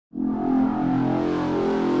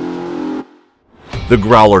The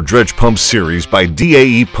Growler Dredge Pump series by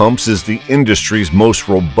DAE Pumps is the industry's most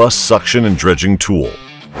robust suction and dredging tool.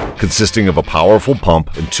 Consisting of a powerful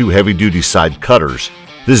pump and two heavy-duty side cutters,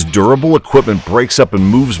 this durable equipment breaks up and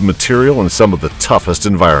moves material in some of the toughest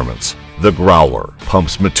environments. The Growler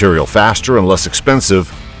pumps material faster and less expensive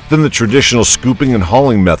than the traditional scooping and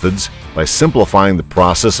hauling methods by simplifying the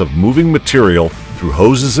process of moving material through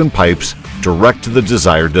hoses and pipes direct to the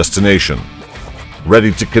desired destination.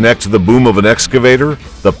 Ready to connect to the boom of an excavator?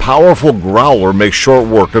 The powerful Growler makes short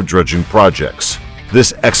work of dredging projects.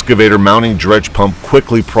 This excavator-mounting dredge pump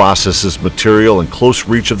quickly processes material in close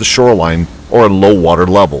reach of the shoreline or at low water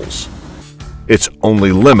levels. Its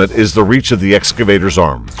only limit is the reach of the excavator's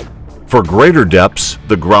arm. For greater depths,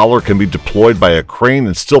 the Growler can be deployed by a crane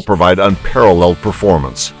and still provide unparalleled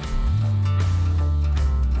performance.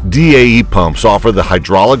 DAE Pumps offer the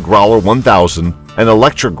hydraulic Growler 1000 and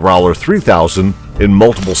electric Growler 3000 in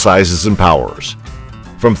multiple sizes and powers.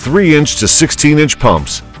 From 3-inch to 16-inch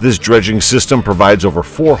pumps, this dredging system provides over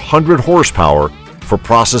 400 horsepower for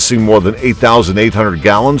processing more than 8,800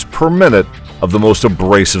 gallons per minute of the most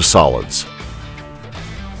abrasive solids.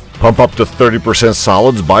 Pump up to 30%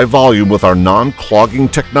 solids by volume with our non-clogging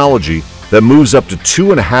technology that moves up to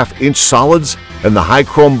 2.5-inch solids, and the high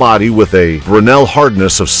chrome body with a Brinell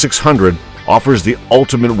hardness of 600 offers the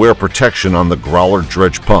ultimate wear protection on the Growler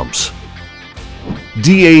dredge pumps.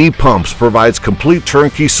 DAE Pumps provides complete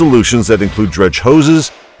turnkey solutions that include dredge hoses,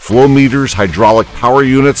 flow meters, hydraulic power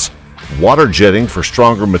units, water jetting for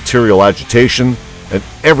stronger material agitation, and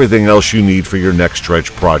everything else you need for your next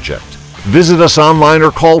dredge project. Visit us online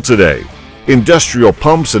or call today. Industrial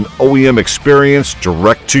pumps and OEM experience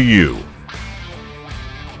direct to you.